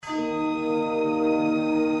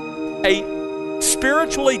A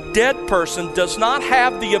spiritually dead person does not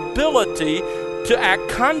have the ability to act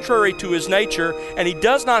contrary to his nature, and he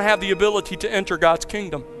does not have the ability to enter God's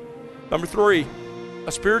kingdom. Number 3,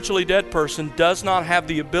 a spiritually dead person does not have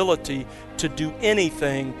the ability to do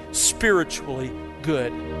anything spiritually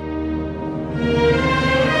good.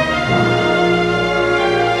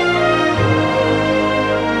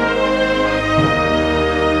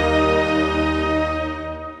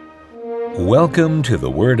 Welcome to The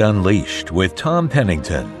Word Unleashed with Tom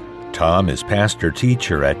Pennington. Tom is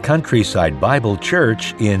pastor-teacher at Countryside Bible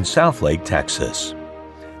Church in Southlake, Texas.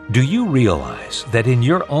 Do you realize that in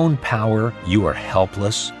your own power you are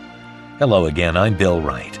helpless? Hello again, I'm Bill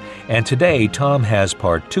Wright, and today Tom has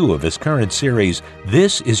part 2 of his current series,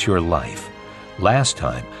 This Is Your Life. Last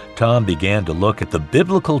time, Tom began to look at the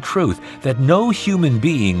biblical truth that no human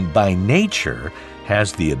being by nature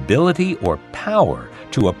has the ability or power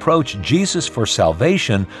to approach Jesus for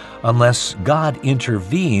salvation unless God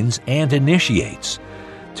intervenes and initiates.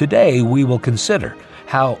 Today we will consider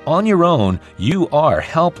how on your own you are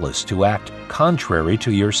helpless to act contrary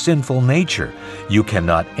to your sinful nature. You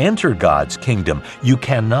cannot enter God's kingdom. You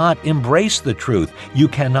cannot embrace the truth. You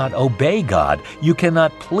cannot obey God. You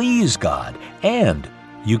cannot please God. And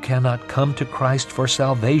you cannot come to Christ for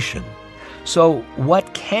salvation. So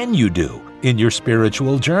what can you do in your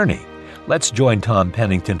spiritual journey? Let's join Tom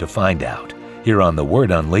Pennington to find out here on The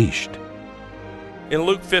Word Unleashed. In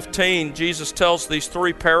Luke 15, Jesus tells these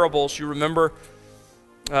 3 parables. You remember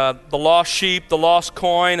the lost sheep, the lost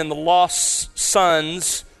coin, and the lost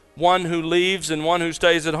sons, one who leaves and one who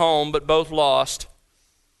stays at home, but both lost.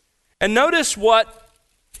 And notice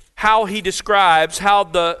how he describes how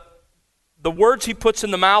the words he puts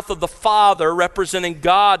in the mouth of the Father, representing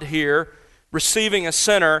God here, receiving a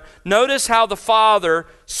sinner. Notice how the Father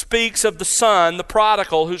speaks of the Son, the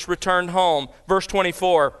prodigal, who's returned home. Verse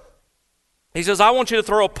 24. He says, I want you to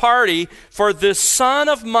throw a party, for this son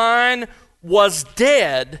of mine was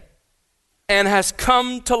dead and has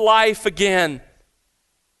come to life again.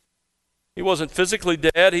 He wasn't physically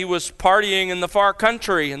dead. He was partying in the far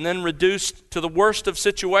country and then reduced to the worst of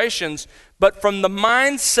situations. But from the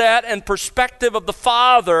mindset and perspective of the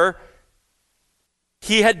Father,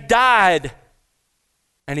 he had died.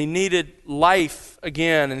 And he needed life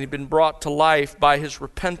again, and he'd been brought to life by his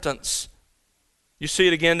repentance. You see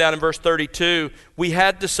it again down in verse 32. We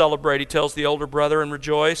had to celebrate, he tells the older brother, and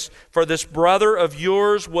rejoice, for this brother of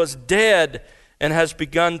yours was dead and has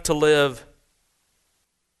begun to live.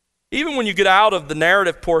 Even when you get out of the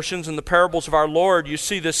narrative portions and the parables of our Lord, you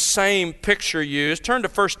see this same picture used. Turn to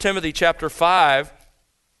 1 Timothy chapter 5,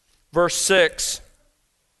 verse 6.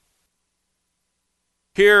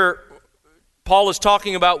 Here, Paul is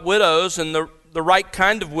talking about widows and the right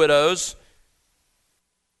kind of widows.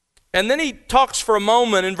 And then he talks for a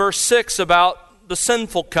moment in verse 6 about the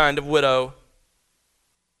sinful kind of widow.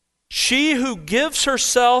 She who gives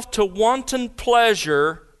herself to wanton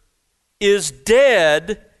pleasure is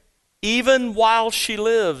dead even while she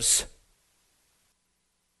lives.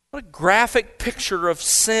 What a graphic picture of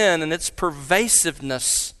sin and its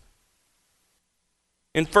pervasiveness.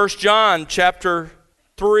 In 1 John chapter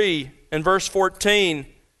 3, in verse 14,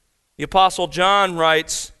 the Apostle John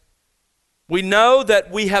writes, we know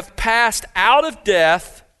that we have passed out of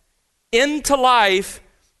death into life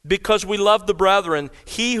because we love the brethren.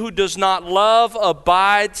 He who does not love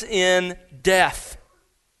abides in death.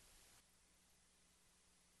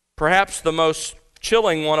 Perhaps the most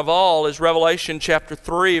chilling one of all is Revelation chapter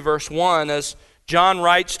 3, verse 1, as John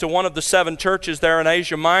writes to one of the 7 churches there in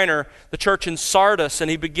Asia Minor, the church in Sardis,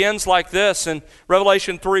 and he begins like this in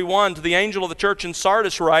Revelation 3:1, to the angel of the church in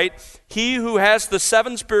Sardis write, he who has the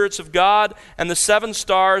 7 spirits of God and the 7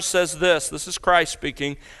 stars says this is Christ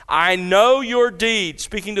speaking, I know your deeds,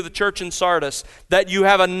 speaking to the church in Sardis, that you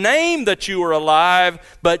have a name that you are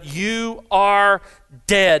alive, but you are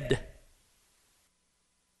dead.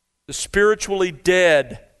 The spiritually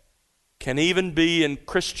dead can even be in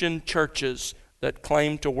Christian churches that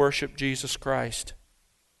claim to worship Jesus Christ.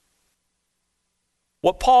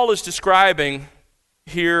 What Paul is describing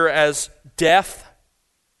here as death,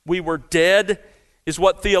 we were dead, is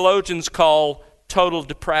what theologians call total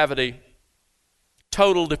depravity.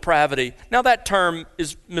 Total depravity. Now that term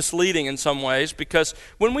is misleading in some ways, because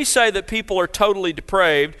when we say that people are totally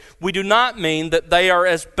depraved, we do not mean that they are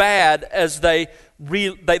as bad as they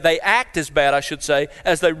act as bad, I should say,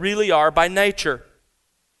 as they really are by nature.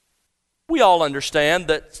 We all understand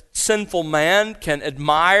that sinful man can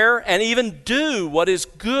admire and even do what is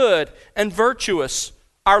good and virtuous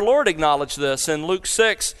Our Lord acknowledged this in Luke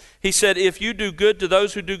 6. He said, if you do good to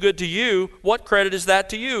those who do good to you, what credit is that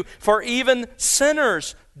to you? For even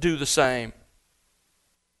sinners do the same.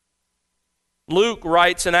 Luke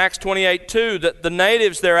writes in Acts 28:2 that the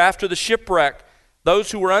natives there after the shipwreck,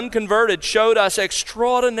 those who were unconverted, showed us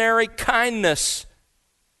extraordinary kindness.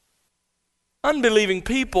 Unbelieving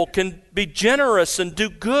people can be generous and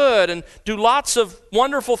do good and do lots of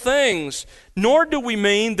wonderful things. Nor do we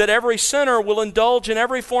mean that every sinner will indulge in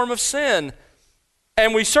every form of sin.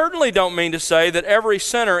 And we certainly don't mean to say that every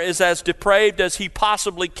sinner is as depraved as he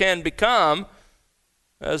possibly can become.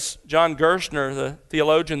 As John Gerstner, the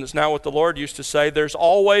theologian that's now with the Lord, used to say, there's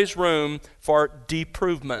always room for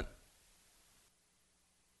deprovement.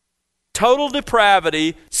 Total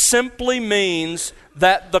depravity simply means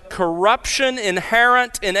that the corruption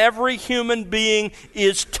inherent in every human being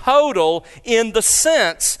is total in the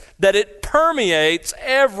sense that it permeates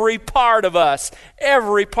every part of us,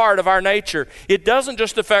 every part of our nature. It doesn't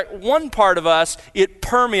just affect one part of us, it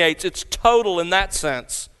permeates, it's total in that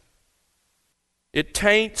sense. It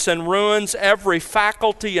taints and ruins every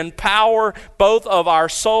faculty and power, both of our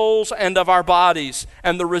souls and of our bodies.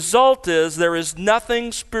 And the result is there is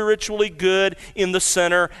nothing spiritually good in the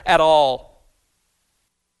sinner at all.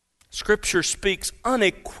 Scripture speaks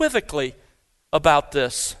unequivocally about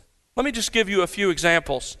this. Let me just give you a few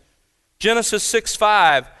examples. Genesis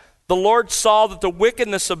 6:5, the Lord saw that the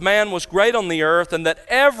wickedness of man was great on the earth, and that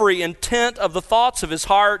every intent of the thoughts of his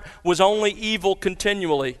heart was only evil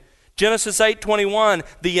continually. Genesis 8:21,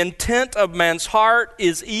 the intent of man's heart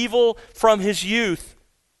is evil from his youth.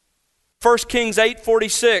 1 Kings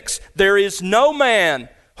 8:46, there is no man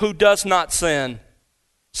who does not sin.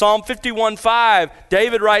 Psalm 51:5,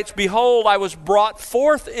 David writes, behold, I was brought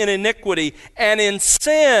forth in iniquity, and in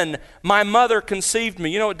sin my mother conceived me.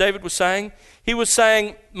 You know what David was saying? He was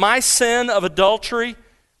saying, my sin of adultery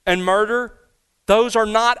and murder, those are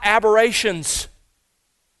not aberrations.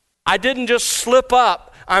 I didn't just slip up.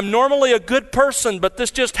 I'm normally a good person, but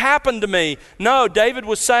this just happened to me. No, David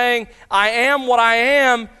was saying, I am what I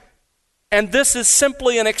am, and this is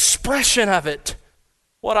simply an expression of it.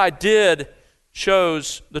 What I did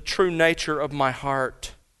shows the true nature of my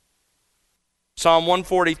heart. Psalm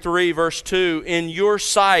 143, verse 2, in your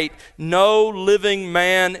sight no living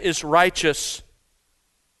man is righteous.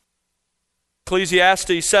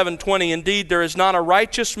 Ecclesiastes 7:20, indeed there is not a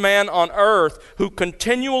righteous man on earth who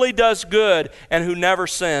continually does good and who never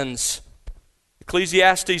sins.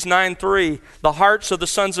 Ecclesiastes 9:3, the hearts of the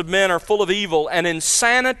sons of men are full of evil, and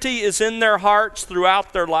insanity is in their hearts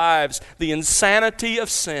throughout their lives, the insanity of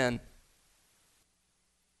sin.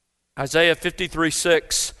 Isaiah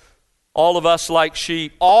 53:6, all of us like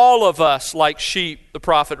sheep, the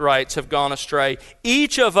prophet writes, have gone astray.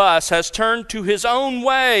 Each of us has turned to his own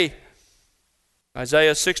way.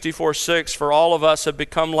 Isaiah 64:6, for all of us have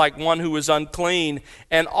become like one who is unclean,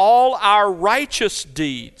 and all our righteous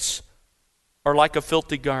deeds are like a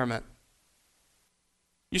filthy garment.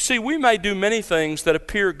 You see, we may do many things that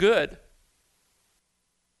appear good,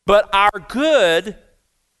 but our good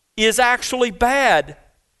is actually bad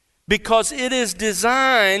because it is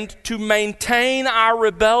designed to maintain our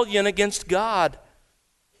rebellion against God.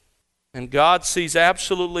 And God sees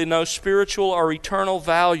absolutely no spiritual or eternal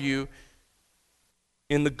value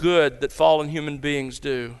in the good that fallen human beings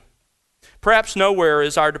do. Perhaps nowhere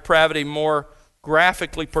is our depravity more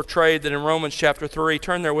graphically portrayed than in Romans chapter 3.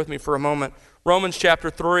 Turn there with me for a moment. Romans chapter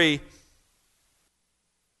 3,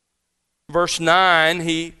 verse 9,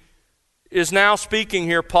 he is now speaking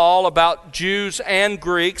here, Paul, about Jews and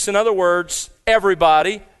Greeks. In other words,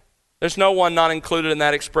 everybody. There's no one not included in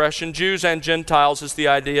that expression. Jews and Gentiles is the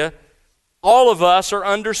idea. All of us are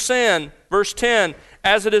under sin. Verse 10,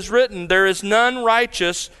 as it is written, there is none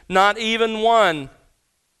righteous, not even one.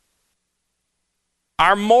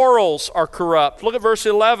 Our morals are corrupt. Look at verse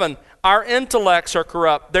 11. Our intellects are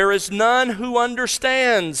corrupt. There is none who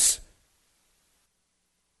understands.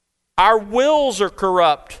 Our wills are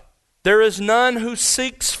corrupt. There is none who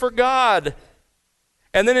seeks for God.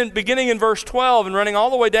 And then beginning in verse 12 and running all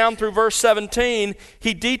the way down through verse 17,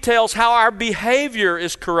 he details how our behavior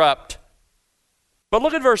is corrupt. But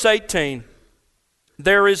look at verse 18.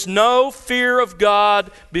 There is no fear of God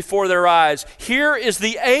before their eyes. Here is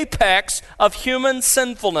the apex of human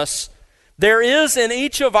sinfulness. There is in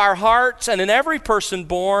each of our hearts and in every person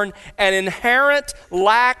born an inherent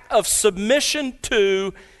lack of submission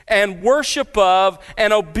to and worship of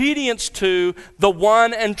and obedience to the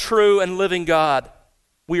one and true and living God.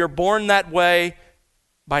 We are born that way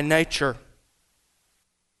by nature.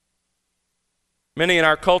 Many in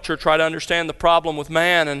our culture try to understand the problem with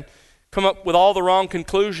man and come up with all the wrong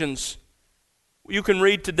conclusions. You can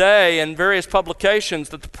read today in various publications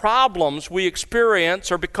that the problems we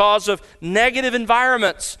experience are because of negative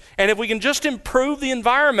environments. And if we can just improve the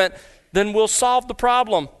environment, then we'll solve the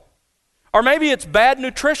problem. Or maybe it's bad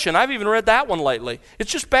nutrition. I've even read that one lately.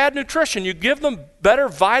 It's just bad nutrition. You give them better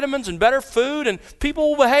vitamins and better food, and people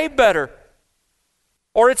will behave better.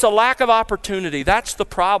 Or it's a lack of opportunity. That's the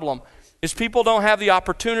problem, is people don't have the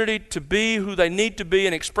opportunity to be who they need to be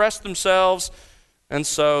and express themselves, and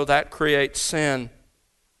so that creates sin.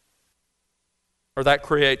 Or that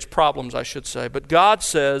creates problems, I should say. But God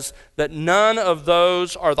says that none of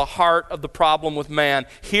those are the heart of the problem with man.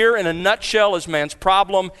 Here, in a nutshell, is man's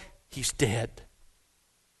problem. He's dead.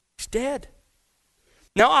 He's dead.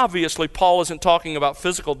 Now, obviously, Paul isn't talking about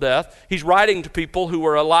physical death. He's writing to people who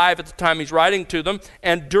were alive at the time he's writing to them.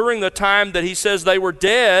 And during the time that he says they were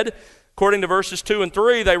dead, according to verses 2 and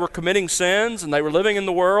 3, they were committing sins and they were living in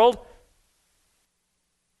the world.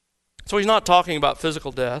 So he's not talking about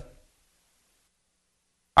physical death.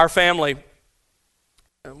 Our family,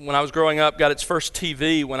 when I was growing up, got its first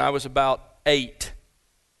TV when I was about 8.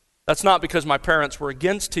 That's not because my parents were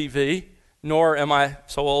against TV, nor am I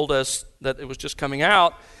so old as that it was just coming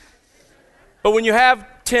out. But when you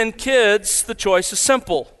have 10 kids, the choice is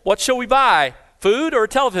simple. What shall we buy, food or a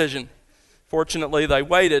television? Fortunately, they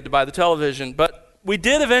waited to buy the television. But we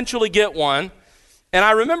did eventually get one. And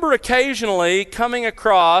I remember occasionally coming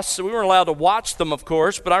across, we weren't allowed to watch them, of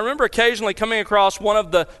course, but I remember occasionally coming across one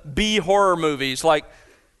of the B horror movies, like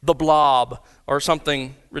The Blob or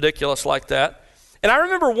something ridiculous like that. And I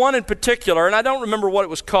remember one in particular, and I don't remember what it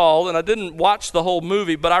was called, and I didn't watch the whole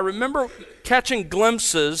movie, but I remember catching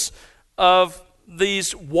glimpses of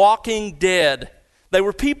these walking dead. They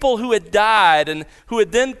were people who had died and who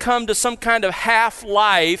had then come to some kind of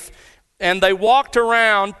half-life, and they walked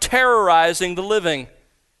around terrorizing the living.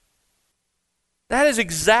 That is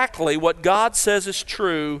exactly what God says is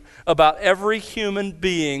true about every human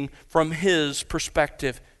being from His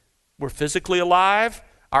perspective. We're physically alive,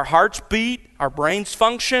 our hearts beat, our brains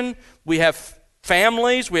function, we have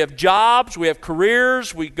families, we have jobs, we have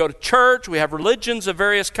careers, we go to church, we have religions of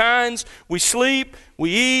various kinds, we sleep,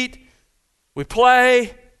 we eat, we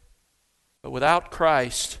play. But without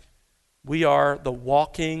Christ, we are the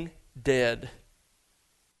walking dead.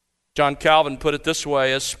 John Calvin put it this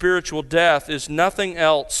way, as spiritual death is nothing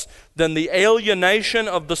else than the alienation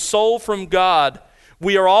of the soul from God.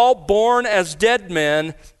 We are all born as dead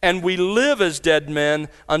men, and we live as dead men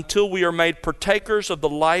until we are made partakers of the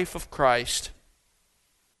life of Christ.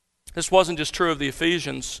 This wasn't just true of the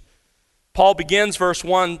Ephesians. Paul begins verse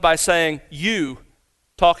 1 by saying, you,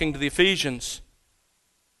 talking to the Ephesians.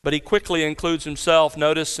 But he quickly includes himself.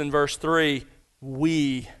 Notice in verse 3,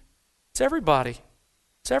 we. It's everybody.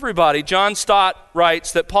 It's everybody. John Stott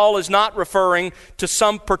writes that Paul is not referring to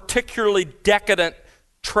some particularly decadent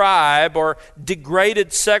tribe or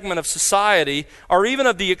degraded segment of society, or even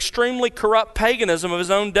of the extremely corrupt paganism of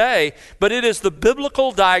his own day, but it is the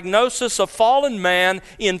biblical diagnosis of fallen man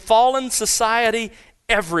in fallen society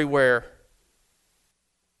everywhere.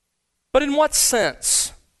 But in what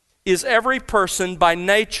sense is every person by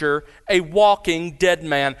nature a walking dead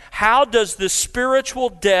man? How does this spiritual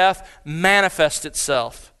death manifest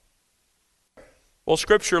itself? Well,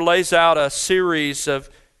 Scripture lays out a series of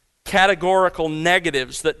categorical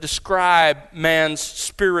negatives that describe man's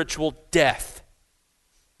spiritual death.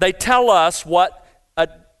 They tell us what a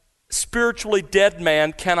spiritually dead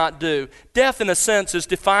man cannot do. Death, in a sense, is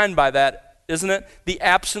defined by that, isn't it? The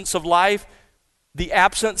absence of life, the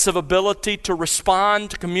absence of ability to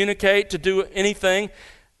respond, to communicate, to do anything.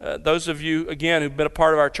 Those of you, again, who've been a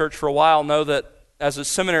part of our church for a while know that as a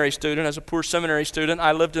seminary student, as a poor seminary student,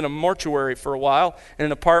 I lived in a mortuary for a while, in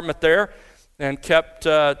an apartment there, and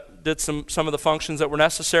did some of the functions that were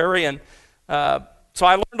necessary. And so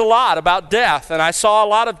I learned a lot about death, and I saw a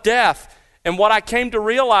lot of death. And what I came to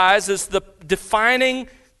realize is the defining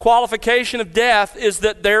qualification of death is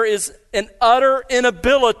that there is an utter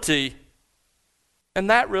inability. And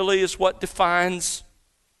that really is what defines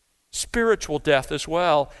spiritual death as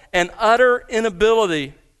well. An utter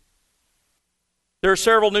inability. There are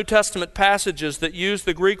several New Testament passages that use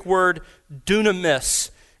the Greek word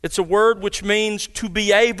dunamis. It's a word which means to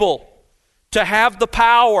be able, to have the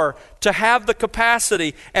power, to have the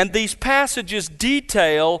capacity. And these passages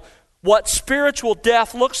detail what spiritual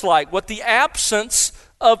death looks like, what the absence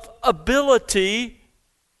of ability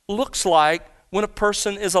looks like when a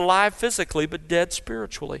person is alive physically but dead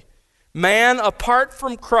spiritually. Man, apart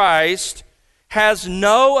from Christ, has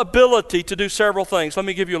no ability to do several things. Let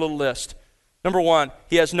me give you a little list. Number one,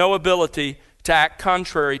 he has no ability to act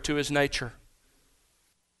contrary to his nature.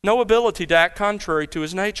 No ability to act contrary to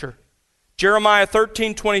his nature. Jeremiah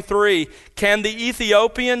 13:23, can the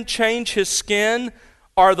Ethiopian change his skin,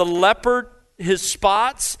 or the leopard his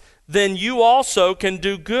spots? Then you also can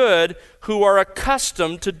do good who are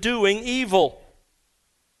accustomed to doing evil.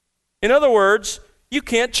 In other words, you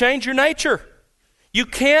can't change your nature. You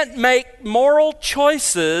can't make moral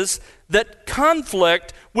choices that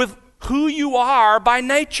conflict with who you are by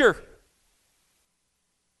nature.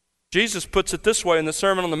 Jesus puts it this way in the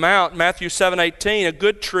Sermon on the Mount, Matthew 7:18, a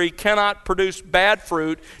good tree cannot produce bad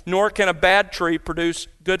fruit, nor can a bad tree produce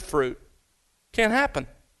good fruit. Can't happen.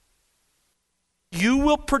 You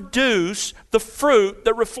will produce the fruit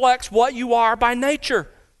that reflects what you are by nature.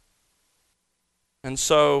 And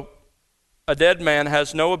so, a dead man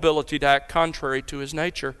has no ability to act contrary to his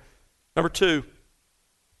nature. Number 2,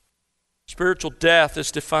 spiritual death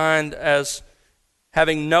is defined as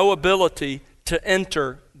having no ability to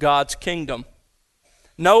enter God's kingdom.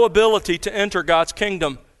 No ability to enter God's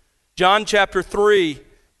kingdom. John chapter 3,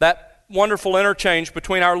 that wonderful interchange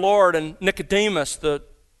between our Lord and Nicodemus,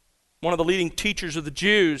 one of the leading teachers of the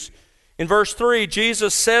Jews. In verse 3,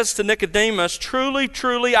 Jesus says to Nicodemus, truly,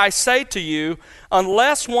 truly, I say to you,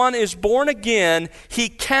 unless one is born again, he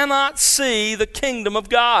cannot see the kingdom of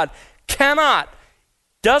God. Cannot.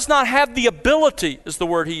 Does not have the ability, is the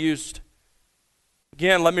word he used.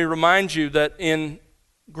 Again, let me remind you that in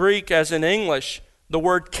Greek as in English, the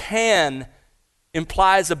word can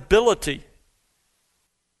implies ability.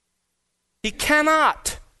 He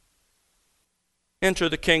cannot enter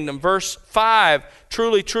the kingdom. Verse 5,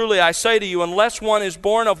 truly, truly, I say to you, unless one is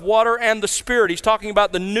born of water and the Spirit, he's talking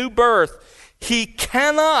about the new birth, he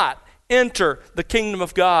cannot enter the kingdom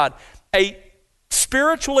of God. A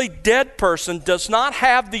spiritually dead person does not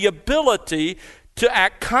have the ability to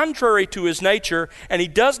act contrary to his nature, and he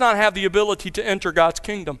does not have the ability to enter God's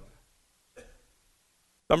kingdom.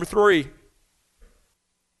 Number 3,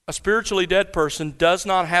 a spiritually dead person does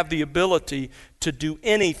not have the ability to do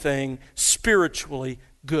anything spiritually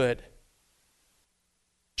good.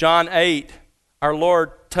 John 8, our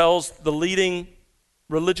Lord tells the leading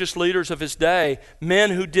religious leaders of his day,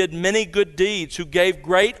 men who did many good deeds, who gave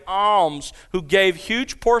great alms, who gave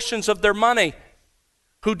huge portions of their money,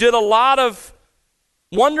 who did a lot of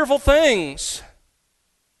wonderful things.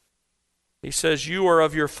 He says, you are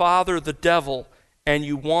of your father the devil, and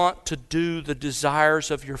you want to do the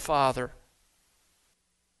desires of your father.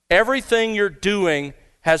 Everything you're doing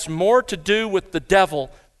has more to do with the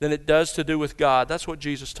devil than it does to do with God. That's what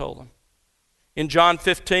Jesus told them. In John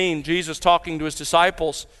 15, Jesus, talking to his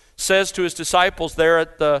disciples, says to his disciples there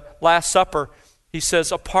at the Last Supper, he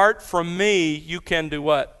says, apart from me, you can do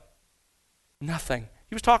what? Nothing.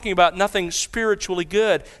 He was talking about nothing spiritually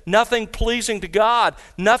good, nothing pleasing to God,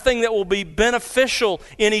 nothing that will be beneficial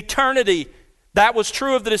in eternity. That was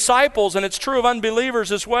true of the disciples, and it's true of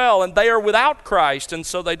unbelievers as well, and they are without Christ, and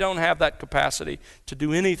so they don't have that capacity to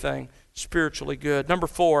do anything spiritually good. Number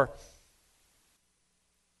 4,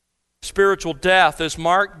 spiritual death is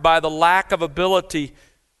marked by the lack of ability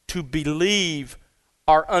to believe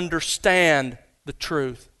or understand the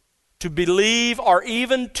truth. To believe or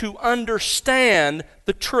even to understand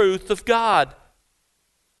the truth of God.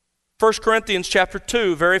 1 Corinthians chapter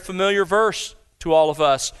 2, very familiar verse to all of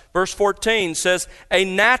us. Verse 14 says, a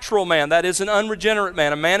natural man, that is an unregenerate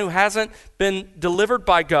man, a man who hasn't been delivered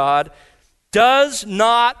by God, does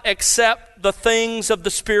not accept the things of the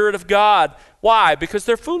Spirit of God. Why? Because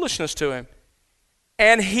they're foolishness to him.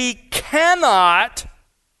 And he cannot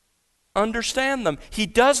understand them. He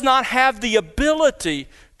does not have the ability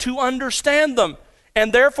to understand them.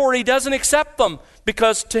 And therefore he doesn't accept them,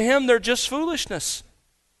 because to him they're just foolishness.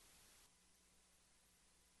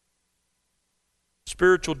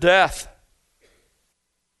 Spiritual death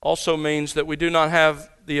also means that we do not have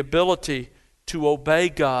the ability to obey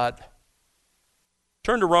God.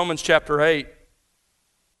 Turn to Romans chapter 8.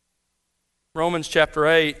 Romans chapter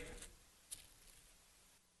 8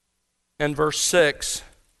 and verse 6.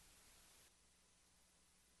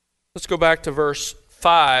 Let's go back to verse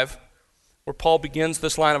 5, where Paul begins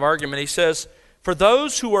this line of argument. He says, for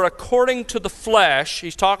those who are according to the flesh,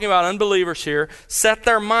 he's talking about unbelievers here, set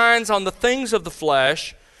their minds on the things of the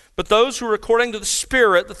flesh, but those who are according to the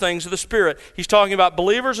Spirit, the things of the Spirit. He's talking about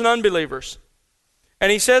believers and unbelievers.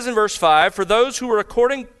 And he says in verse 5, for those who are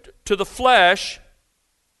according to the flesh,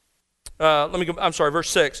 verse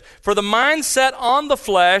 6. For the mind set on the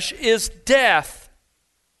flesh is death,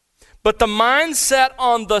 but the mind set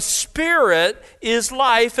on the Spirit is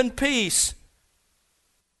life and peace.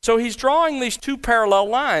 So he's drawing these two parallel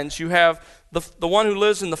lines. You have the one who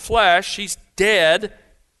lives in the flesh, he's dead.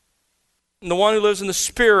 And the one who lives in the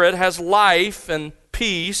Spirit has life and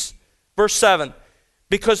peace. Verse 7.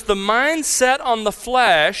 Because the mindset on the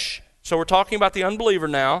flesh, so we're talking about the unbeliever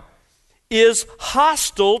now, is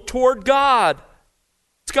hostile toward God.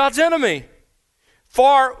 It's God's enemy.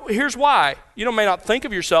 Here's why. You may not think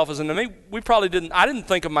of yourself as an enemy. I didn't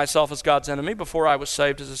think of myself as God's enemy before I was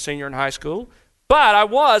saved as a senior in high school. But I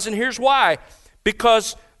was, and here's why.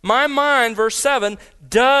 Because my mind, verse 7,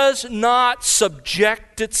 does not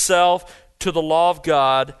subject itself to the law of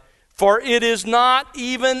God, for it is not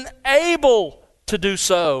even able to do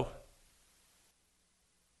so.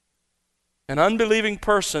 An unbelieving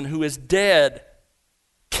person who is dead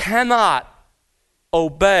cannot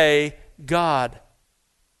obey God.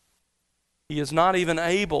 He is not even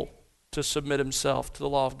able to submit himself to the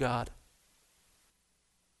law of God.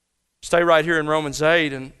 Stay right here in Romans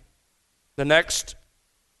 8, and the next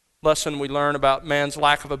lesson we learn about man's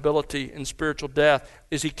lack of ability in spiritual death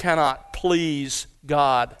is he cannot please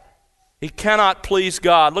God. He cannot please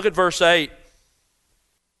God. Look at verse 8.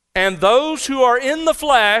 And those who are in the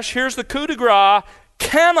flesh, here's the coup de grace,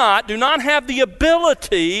 do not have the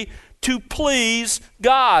ability to please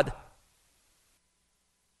God.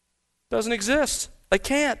 Doesn't exist. They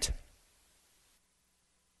can't.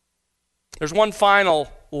 There's one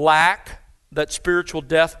final lack that spiritual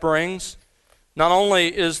death brings. Not only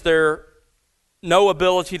is there no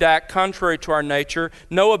ability to act contrary to our nature,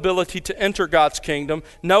 no ability to enter God's kingdom,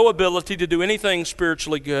 no ability to do anything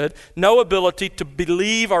spiritually good, no ability to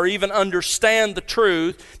believe or even understand the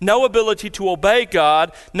truth, no ability to obey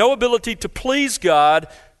God, no ability to please God.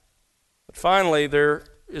 But finally, there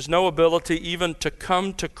is no ability even to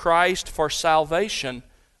come to Christ for salvation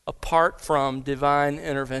apart from divine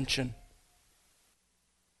intervention.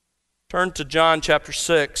 Turn to John chapter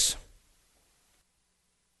 6.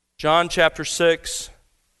 John chapter 6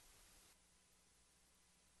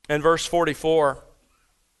 and verse 44.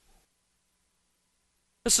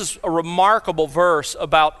 This is a remarkable verse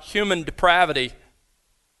about human depravity,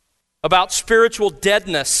 about spiritual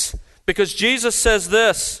deadness, because Jesus says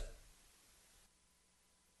this,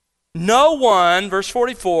 no one, verse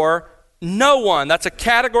 44, no one, that's a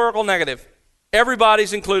categorical negative.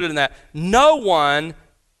 Everybody's included in that. No one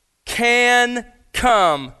can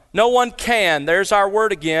come. No one can, there's our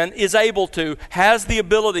word again, is able to, has the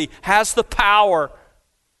ability, has the power.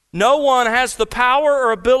 No one has the power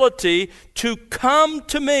or ability to come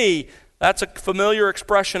to me. That's a familiar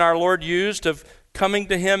expression our Lord used of coming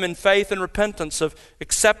to Him in faith and repentance, of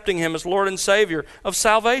accepting Him as Lord and Savior, of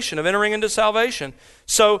salvation, of entering into salvation.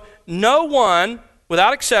 So no one,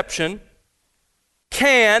 without exception,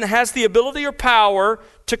 has the ability or power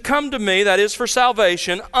to come to me, that is for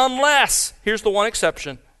salvation, unless, here's the one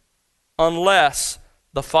exception, unless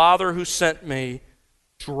the Father who sent me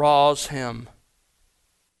draws him.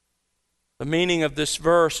 The meaning of this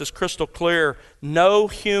verse is crystal clear. No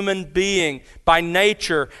human being by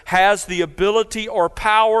nature has the ability or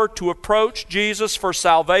power to approach Jesus for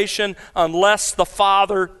salvation unless the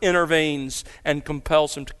Father intervenes and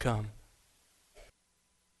compels him to come.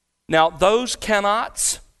 Now, those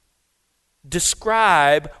cannots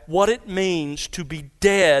describe what it means to be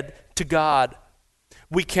dead to God.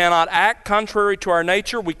 We cannot act contrary to our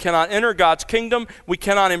nature. We cannot enter God's kingdom. We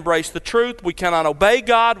cannot embrace the truth. We cannot obey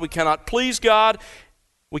God. We cannot please God.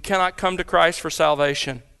 We cannot come to Christ for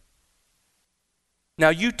salvation. Now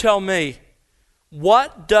you tell me,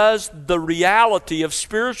 what does the reality of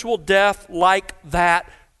spiritual death like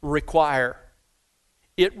that require?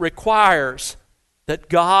 It requires that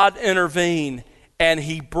God intervene and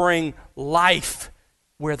He bring life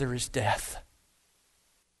where there is death.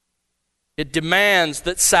 It demands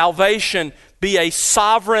that salvation be a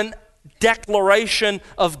sovereign declaration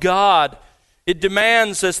of God. It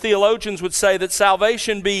demands, as theologians would say, that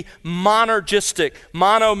salvation be monergistic.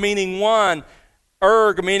 Mono meaning one,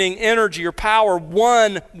 erg meaning energy or power,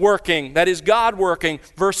 one working, that is God working,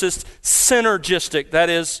 versus synergistic, that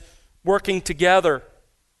is working together.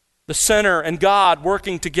 The sinner and God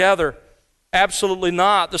working together. Absolutely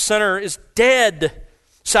not. The sinner is dead.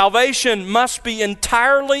 Salvation must be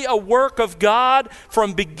entirely a work of God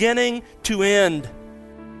from beginning to end.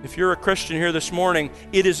 If you're a Christian here this morning,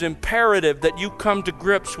 it is imperative that you come to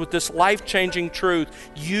grips with this life-changing truth.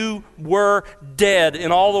 You were dead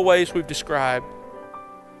in all the ways we've described.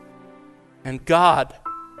 And God,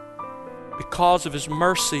 because of His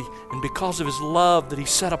mercy and because of His love that He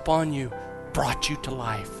set upon you, brought you to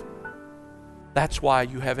life. That's why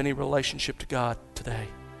you have any relationship to God today.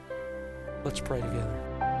 Let's pray together.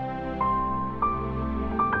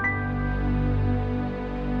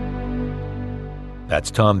 That's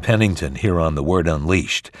Tom Pennington here on The Word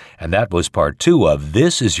Unleashed, and that was part 2 of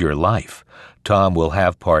This Is Your Life. Tom will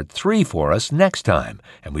have part 3 for us next time,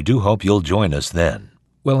 and we do hope you'll join us then.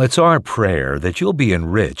 Well, it's our prayer that you'll be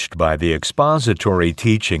enriched by the expository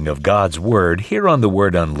teaching of God's Word here on The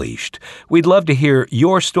Word Unleashed. We'd love to hear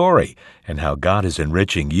your story and how God is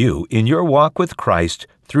enriching you in your walk with Christ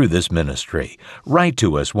through this ministry. Write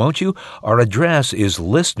to us, won't you? Our address is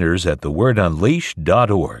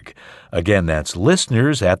listeners@thewordunleashed.org. Again, that's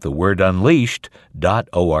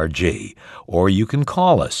listeners@thewordunleashed.org. Or you can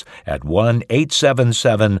call us at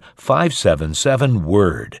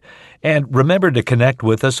 1-877-577-WORD. And remember to connect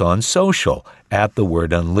with us on social at The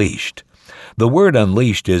Word Unleashed. The Word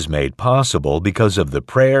Unleashed is made possible because of the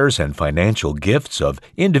prayers and financial gifts of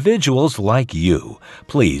individuals like you.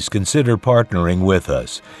 Please consider partnering with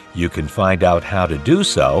us. You can find out how to do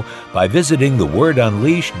so by visiting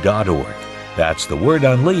thewordunleashed.org. That's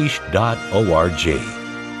thewordunleashed.org.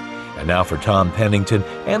 And now for Tom Pennington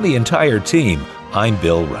and the entire team, I'm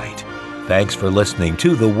Bill Wright. Thanks for listening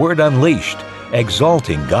to The Word Unleashed,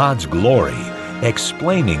 exalting God's glory,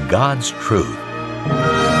 explaining God's truth.